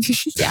 30.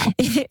 Yeah.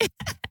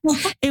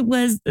 It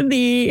was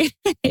the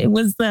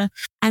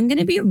I'm going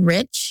to be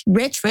rich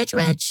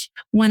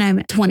when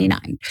I'm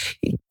 29.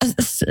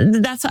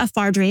 That's a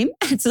far dream.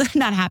 It's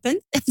not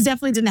happened. It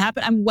definitely didn't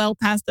happen. I'm well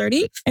past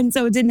 30. And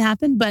so it didn't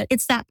happen, but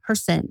it's that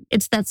person.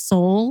 It's that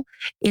soul.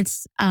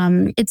 It's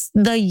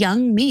the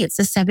young me. It's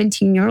the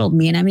 17-year-old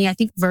me. And I mean, I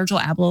think Virgil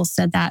Abloh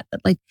said that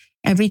like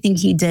everything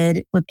he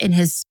did in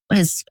his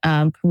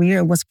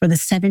career was for the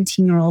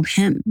 17-year-old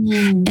him.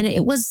 And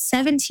it was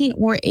 17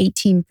 or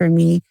 18 for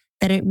me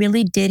that it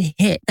really did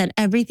hit, that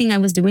everything I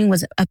was doing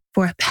was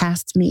for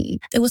past me.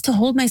 It was to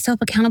hold myself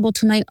accountable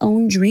to my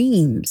own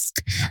dreams.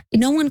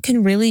 No one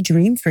can really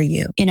dream for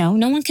you.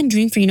 No one can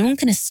dream for you. No one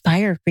can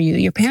aspire for you.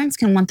 Your parents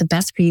can want the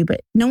best for you,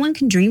 but no one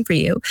can dream for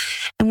you.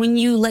 And when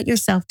you let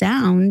yourself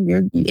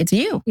down, it's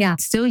you. Yeah.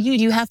 It's still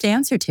you have to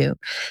answer to.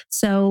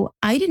 So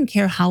I didn't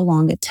care how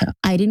long it took.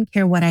 I didn't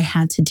care what I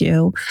had to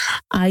do.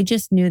 I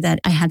just knew that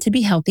I had to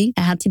be healthy.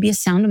 I had to be a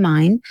sound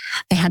mind.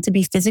 I had to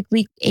be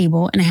physically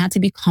able and I had to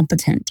be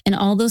competent. And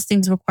all those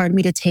things required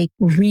me to take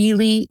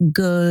really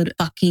good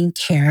fucking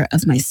care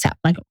of myself,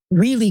 like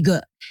really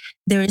good.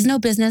 There is no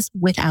business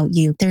without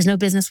you. There's no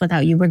business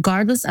without you,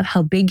 regardless of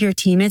how big your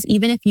team is.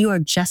 Even if you are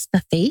just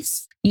the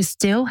face, you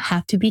still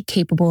have to be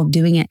capable of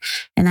doing it.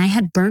 And I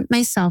had burnt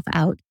myself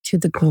out to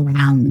the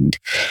ground.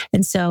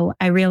 And so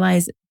I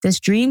realized this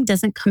dream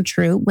doesn't come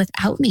true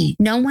without me.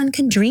 No one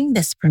can dream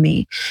this for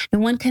me. No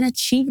one can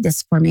achieve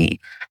this for me.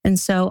 And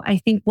so I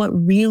think what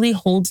really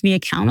holds me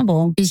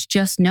accountable is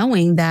just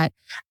knowing that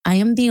I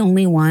am the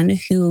only one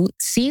who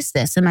sees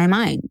this in my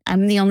mind.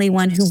 I'm the only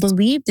one who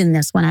believed in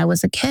this when I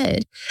was a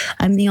kid.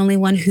 I'm the only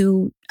one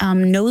who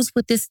knows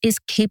what this is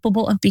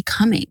capable of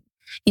becoming.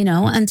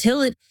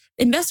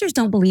 Investors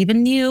don't believe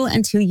in you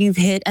until you've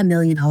hit $1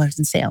 million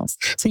in sales.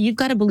 So you've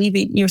got to believe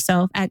in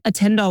yourself at a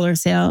 $10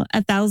 sale,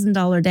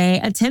 $1,000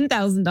 day, a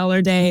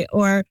 $10,000 day,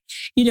 or,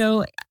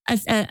 a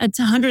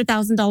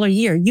 $100,000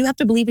 year. You have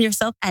to believe in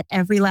yourself at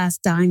every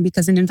last dime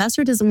because an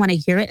investor doesn't want to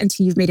hear it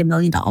until you've made $1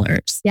 million.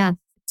 Yeah.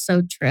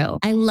 So true.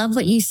 I love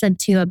what you said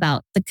too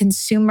about the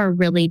consumer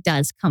really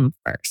does come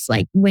first.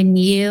 Like when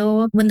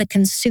the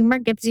consumer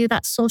gives you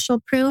that social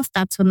proof,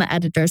 that's when the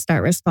editors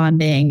start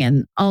responding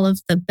and all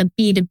of the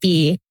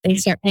B2B, they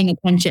start paying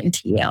attention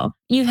to you.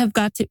 You have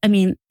got to,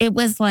 it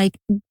was like,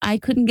 I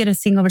couldn't get a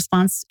single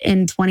response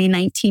in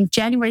 2019,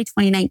 January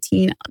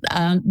 2019,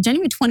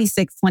 January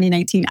 26,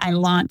 2019, I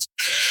launched.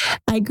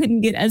 I couldn't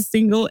get a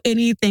single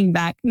anything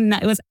back.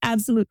 It was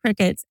absolute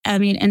crickets.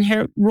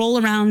 And roll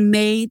around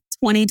May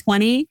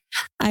 2020,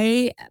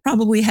 I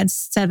probably had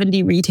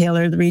 70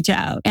 retailers reach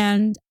out,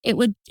 and it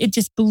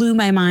just blew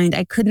my mind.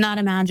 I could not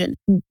imagine.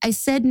 I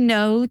said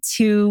no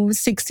to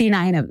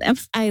 69 of them.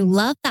 I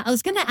love that. I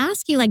was going to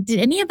ask you, like, did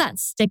any of that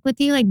stick with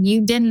you? Like,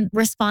 you didn't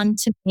respond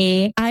to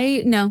me.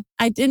 No,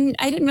 I didn't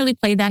really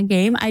play that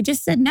game. I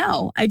just said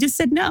no.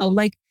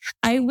 Like,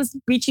 I was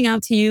reaching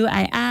out to you.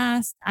 I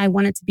asked, I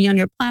wanted to be on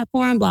your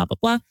platform, blah, blah,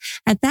 blah.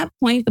 At that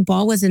point, the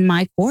ball was in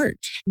my court.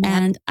 Yeah.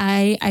 And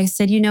I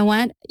said, you know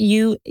what?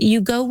 You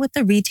go with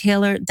the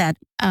retailer that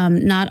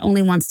not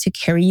only wants to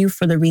carry you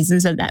for the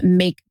reasons that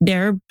make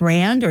their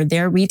brand or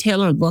their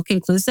retailer look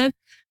inclusive.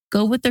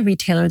 Go with the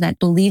retailer that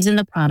believes in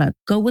the product.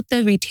 Go with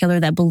the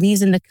retailer that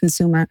believes in the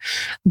consumer.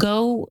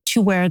 Go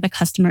to where the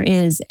customer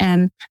is.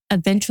 And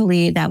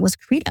eventually that was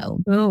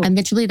Credo.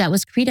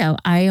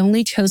 I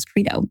only chose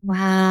Credo.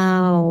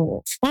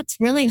 Wow. That's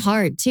really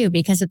hard too,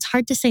 because it's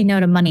hard to say no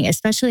to money,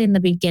 especially in the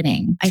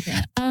beginning, I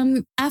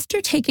think. After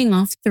taking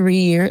off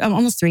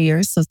almost 3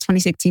 years, so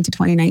 2016 to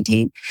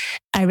 2019,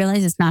 I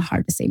realized it's not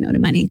hard to say no to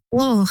money.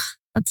 Whoa.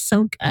 That's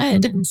so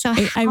good. So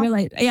I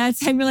realized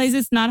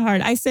it's not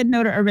hard. I said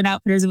no to Urban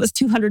Outfitters. It was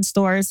 200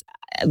 stores.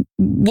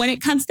 When it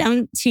comes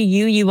down to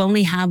you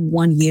only have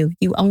one you.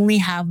 You only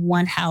have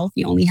one health.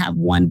 You only have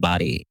one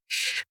body.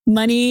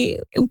 Money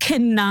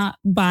cannot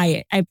buy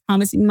it. I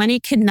promise you,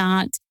 money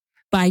cannot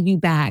buy you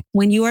back.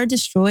 When you are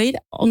destroyed,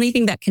 only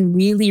thing that can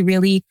really,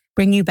 really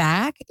bring you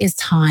back is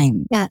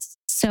time. Yes.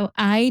 So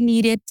I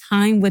needed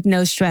time with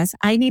no stress.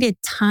 I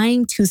needed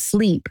time to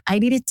sleep. I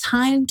needed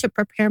time to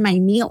prepare my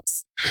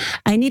meals.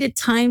 I needed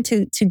time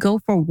to go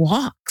for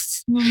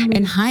walks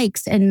and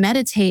hikes and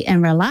meditate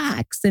and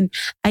relax. And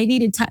I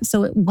needed time.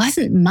 So it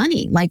wasn't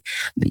money. Like,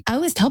 I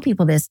always tell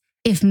people this.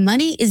 If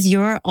money is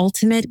your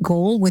ultimate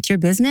goal with your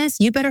business,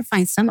 you better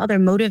find some other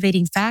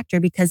motivating factor,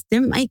 because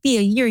there might be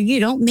a year you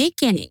don't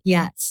make any.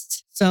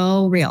 Yes.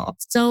 So real.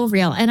 So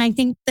real. And I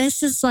think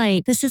this is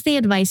the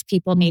advice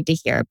people need to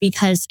hear,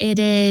 because it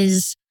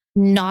is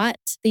not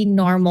the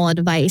normal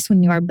advice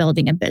when you are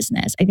building a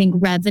business. I think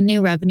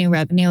revenue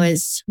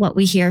is what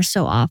we hear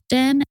so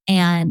often.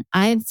 And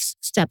I've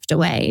stepped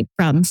away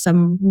from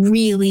some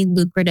really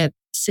lucrative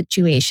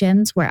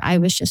situations where I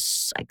was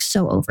just like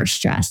so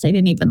overstressed. I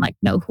didn't even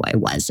know who I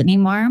was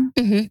anymore.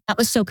 Mm-hmm. That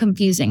was so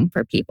confusing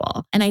for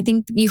people. And I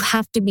think you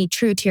have to be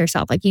true to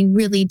yourself. Like, you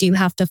really do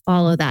have to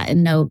follow that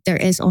and know there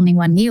is only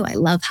one you. I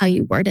love how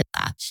you worded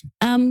that.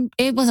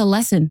 It was a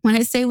lesson. When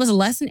I say it was a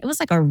lesson, it was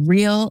like a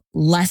real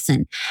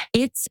lesson.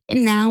 It's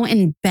now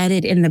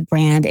embedded in the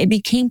brand. It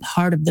became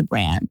part of the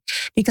brand,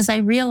 because I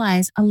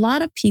realized a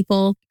lot of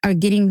people are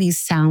getting these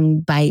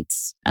sound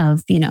bites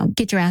of,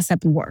 get your ass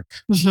up and work.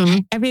 Mm-hmm.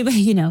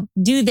 Everybody,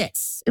 do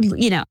this.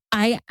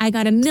 I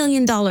got $1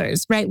 million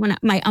right when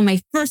on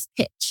my first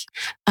pitch.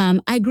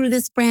 I grew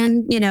this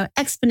brand,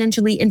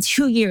 exponentially in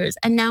 2 years,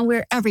 and now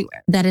we're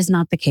everywhere. That is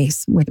not the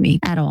case with me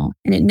at all.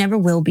 And it never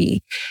will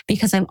be,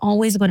 because I'm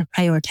always going to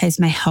prioritize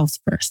my health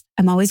first.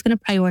 I'm always going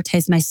to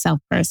prioritize myself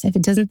first. If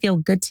it doesn't feel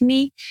good to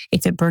me,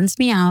 if it burns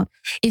me out,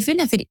 even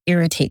if it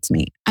irritates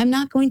me, I'm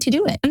not going to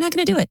do it. I'm not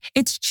going to do it.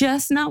 It's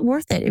just not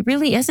worth it. It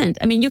really isn't.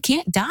 I mean, you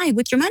can't die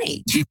with your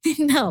money.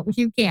 No,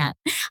 you can't.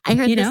 I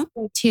heard this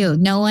too.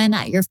 No one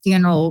at your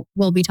funeral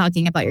will be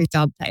talking about your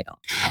job title.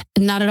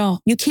 Not at all.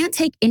 You can't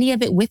take any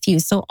of it with you.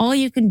 So all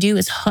you can do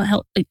is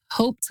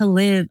hope to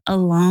live a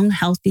long,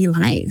 healthy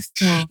life.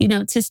 Yeah.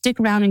 To stick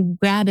around and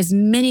grab as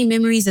many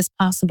memories as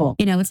possible.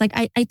 It's like,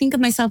 I think of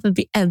myself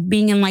of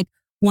being in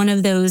one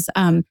of those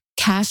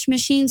cash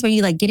machines where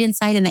you get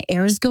inside and the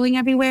air is going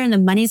everywhere and the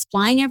money's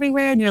flying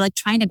everywhere and you're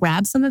trying to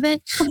grab some of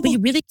it, but you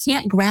really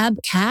can't grab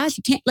cash.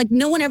 You can't,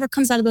 no one ever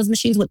comes out of those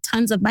machines with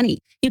tons of money.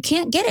 You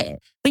can't get it,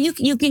 but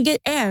you can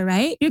get air,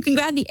 right? You can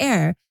grab the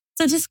air.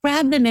 So just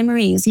grab the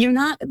memories. You're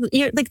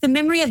the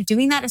memory of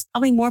doing that is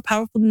probably more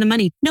powerful than the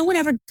money. No one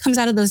ever comes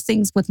out of those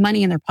things with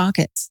money in their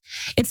pockets.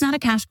 It's not a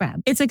cash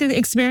grab. It's like an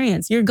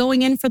experience. You're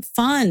going in for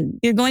fun.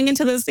 You're going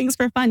into those things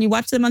for fun. You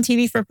watch them on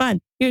TV for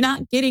fun. You're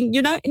never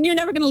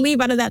going to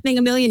leave out of that thing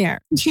a millionaire.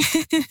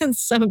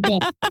 It's so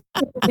good.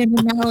 Good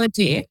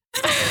analogy.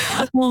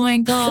 Oh my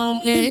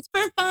God. It's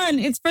for fun.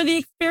 It's for the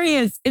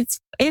experience. It's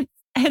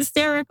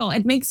hysterical.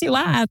 It makes you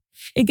laugh.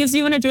 It gives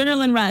you an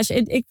adrenaline rush.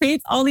 It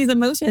creates all these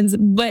emotions,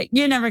 but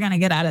you're never going to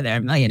get out of there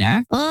a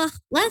millionaire. Oh,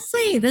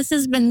 Lesley, this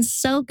has been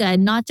so good,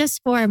 not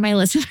just for my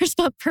listeners,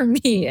 but for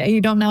me.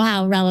 You don't know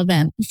how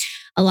relevant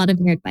a lot of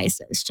your advice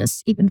is,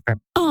 just even for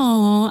me.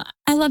 Oh,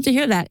 I love to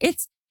hear that.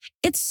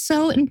 It's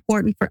so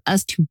important for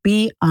us to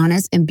be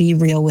honest and be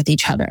real with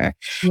each other.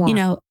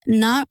 Yeah.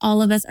 Not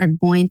all of us are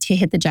going to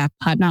hit the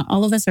jackpot. Not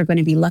all of us are going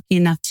to be lucky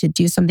enough to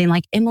do something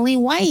like Emily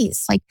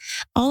Weiss.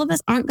 All of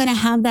us aren't going to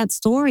have that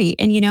story.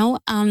 And,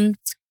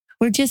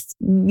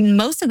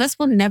 most of us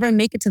will never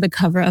make it to the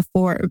cover of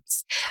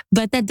Forbes,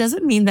 but that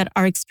doesn't mean that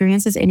our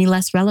experience is any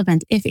less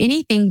relevant. If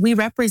anything, we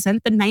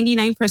represent the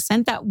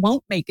 99% that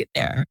won't make it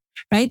there,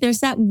 right? There's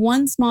that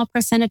one small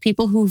percent of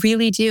people who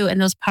really do,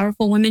 and those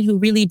powerful women who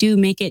really do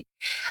make it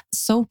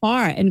so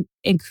far, and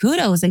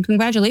kudos and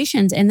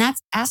congratulations. And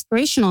that's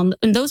aspirational.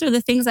 And those are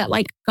the things that,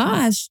 like,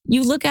 gosh,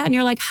 you look at and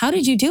you're like, how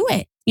did you do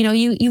it? You know,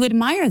 you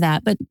admire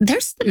that, but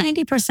there's the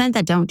 90%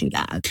 that don't do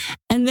that.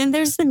 And then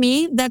there's the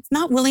me that's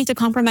not willing to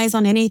compromise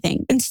on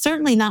anything, and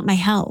certainly not my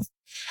health.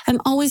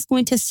 I'm always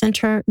going to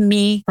center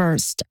me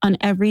first on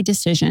every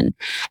decision.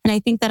 And I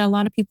think that a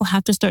lot of people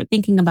have to start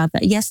thinking about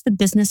that. Yes, the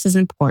business is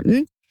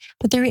important,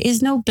 but there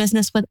is no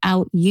business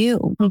without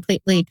you.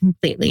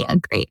 Completely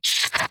agree.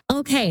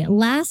 Okay,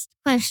 last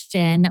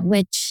question,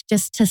 which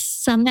just to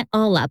sum it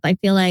all up, I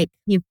feel like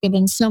you've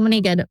given so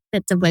many good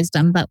bits of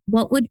wisdom, but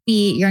what would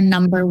be your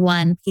number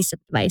one piece of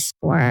advice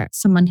for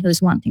someone who's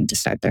wanting to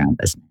start their own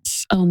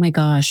business? Oh my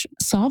gosh,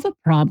 solve a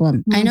problem.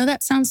 Mm-hmm. I know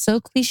that sounds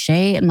so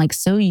cliche and like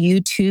so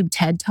YouTube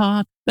TED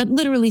Talk, but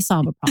literally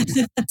solve a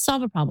problem.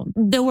 Solve a problem.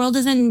 The world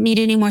doesn't need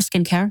any more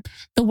skincare.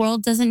 The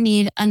world doesn't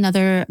need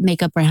another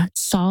makeup brand.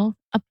 Solve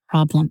a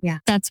problem. Yeah.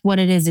 That's what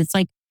it is. It's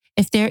like,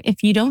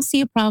 if you don't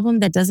see a problem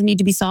that doesn't need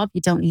to be solved, you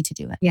don't need to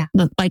do it. Yeah.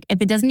 Like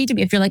if it doesn't need to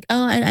be, if you're like,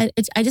 oh, I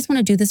just want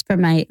to do this for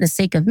the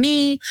sake of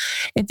me.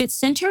 If it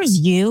centers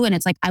you and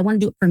it's like, I want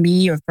to do it for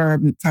me or for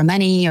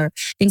money or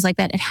things like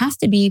that, it has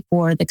to be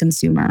for the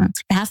consumer.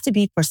 It has to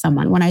be for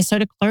someone. When I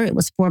started KLUR, it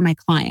was for my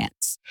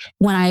clients.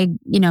 When I,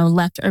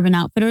 left Urban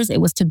Outfitters, it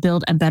was to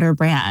build a better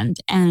brand.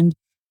 And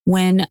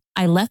when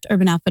I left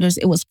Urban Outfitters,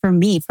 it was for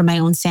me, for my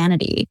own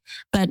sanity.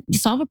 But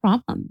solve a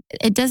problem.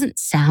 It doesn't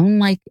sound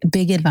like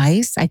big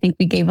advice. I think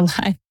we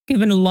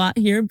given a lot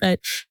here,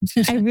 but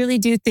I really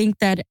do think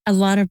that a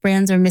lot of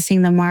brands are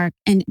missing the mark.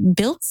 And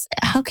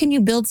how can you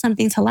build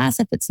something to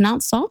last if it's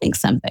not solving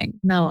something?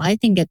 No, I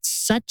think it's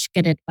such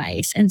good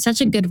advice and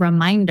such a good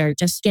reminder,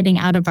 just getting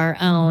out of our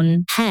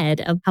own head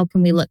of how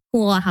can we look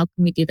cool? How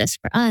can we do this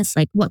for us?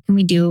 Like, what can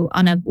we do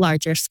on a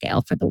larger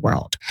scale for the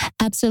world?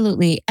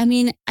 Absolutely. I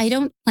mean, I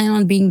don't plan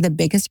on being the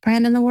biggest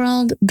brand in the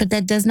world, but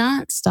that does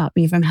not stop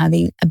me from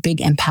having a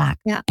big impact.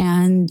 Yeah.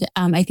 And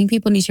I think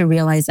people need to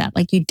realize that,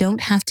 like, you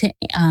don't have to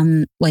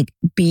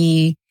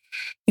you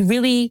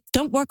really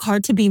don't work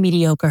hard to be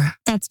mediocre.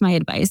 That's my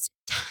advice.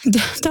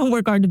 Don't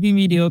work hard to be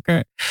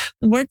mediocre.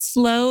 Work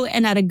slow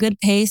and at a good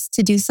pace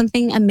to do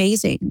something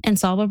amazing and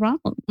solve a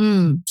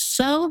problem.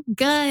 So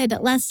good.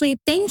 Lesley,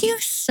 thank you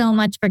so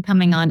much for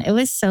coming on. It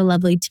was so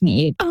lovely to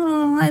meet.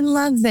 Oh, I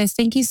love this.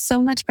 Thank you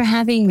so much for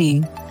having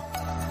me.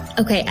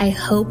 Okay, I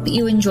hope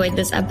you enjoyed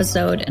this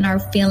episode and are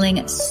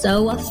feeling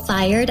so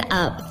fired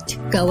up to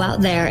go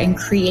out there and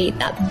create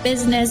that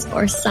business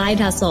or side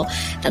hustle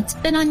that's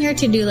been on your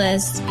to-do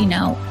list,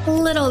 a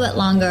little bit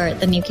longer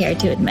than you care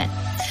to admit.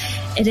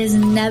 It is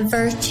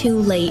never too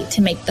late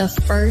to make the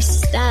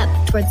first step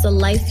towards the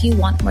life you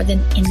want more than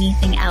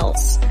anything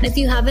else. And if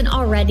you haven't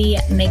already,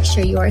 make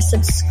sure you are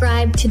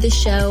subscribed to the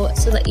show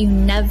so that you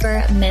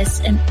never miss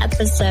an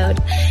episode.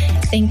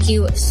 Thank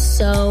you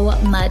so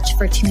much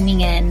for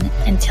tuning in.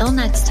 Until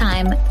next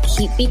time,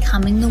 keep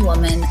becoming the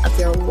woman of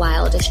your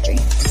wildest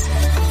dreams.